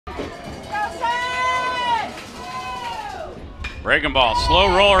Breaking ball,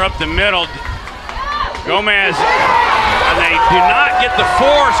 slow roller up the middle. Gomez, and they do not get the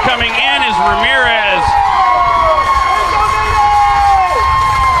force coming in as Ramirez.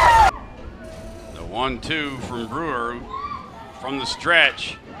 The 1-2 from Brewer from the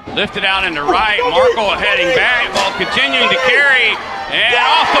stretch. Lifted out into right, Markle heading back, ball continuing to carry, and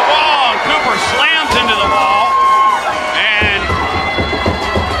off the wall, and Cooper slams into the wall. And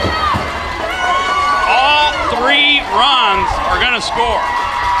all 3 runs are going to score.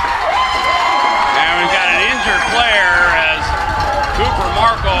 And we've got an injured player as Cooper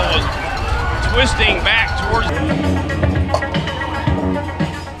Markle was twisting back towards.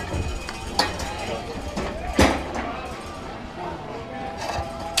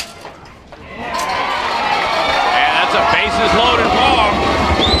 Bases loaded walk.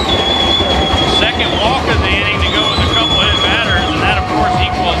 Second walk of the inning to go with a couple of hit batters, and that of course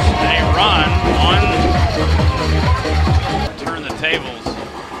equals a run. Turn the tables.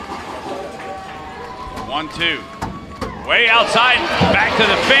 1-2. Way outside, back to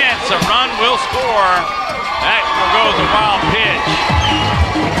the fence. A run will score. That goes a wild pitch.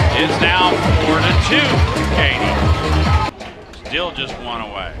 It's now 4-2. Katy. Still just 1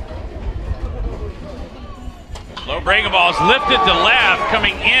 away. Low breaking ball is lifted to left.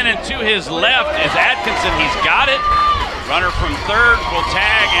 Coming in and to his left is Atkinson. He's got it. Runner from third will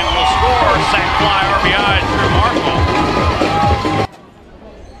tag and will score. Sac fly RBI through Markle.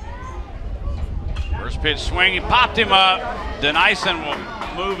 First pitch swing. He popped him up. Denison will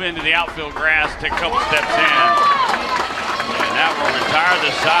move into the outfield grass, take a couple steps in. And that will retire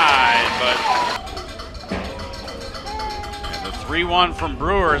the side, but 3-1 from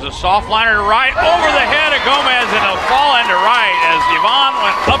Brewer is a soft liner to right, over the head of Gomez, and it'll fall into right as Yvonne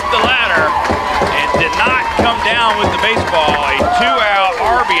went up the ladder and did not come down with the baseball. A 2-out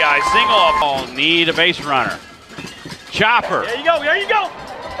RBI single. Need a base runner. Chopper. There you go, there you go.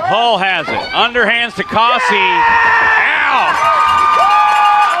 Hull has it. Underhands to Katy. Ow!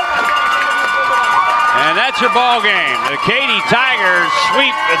 And that's your ball game. The Katy Tigers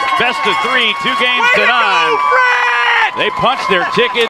sweep at best of 3, 2 games to none. They punched their ticket.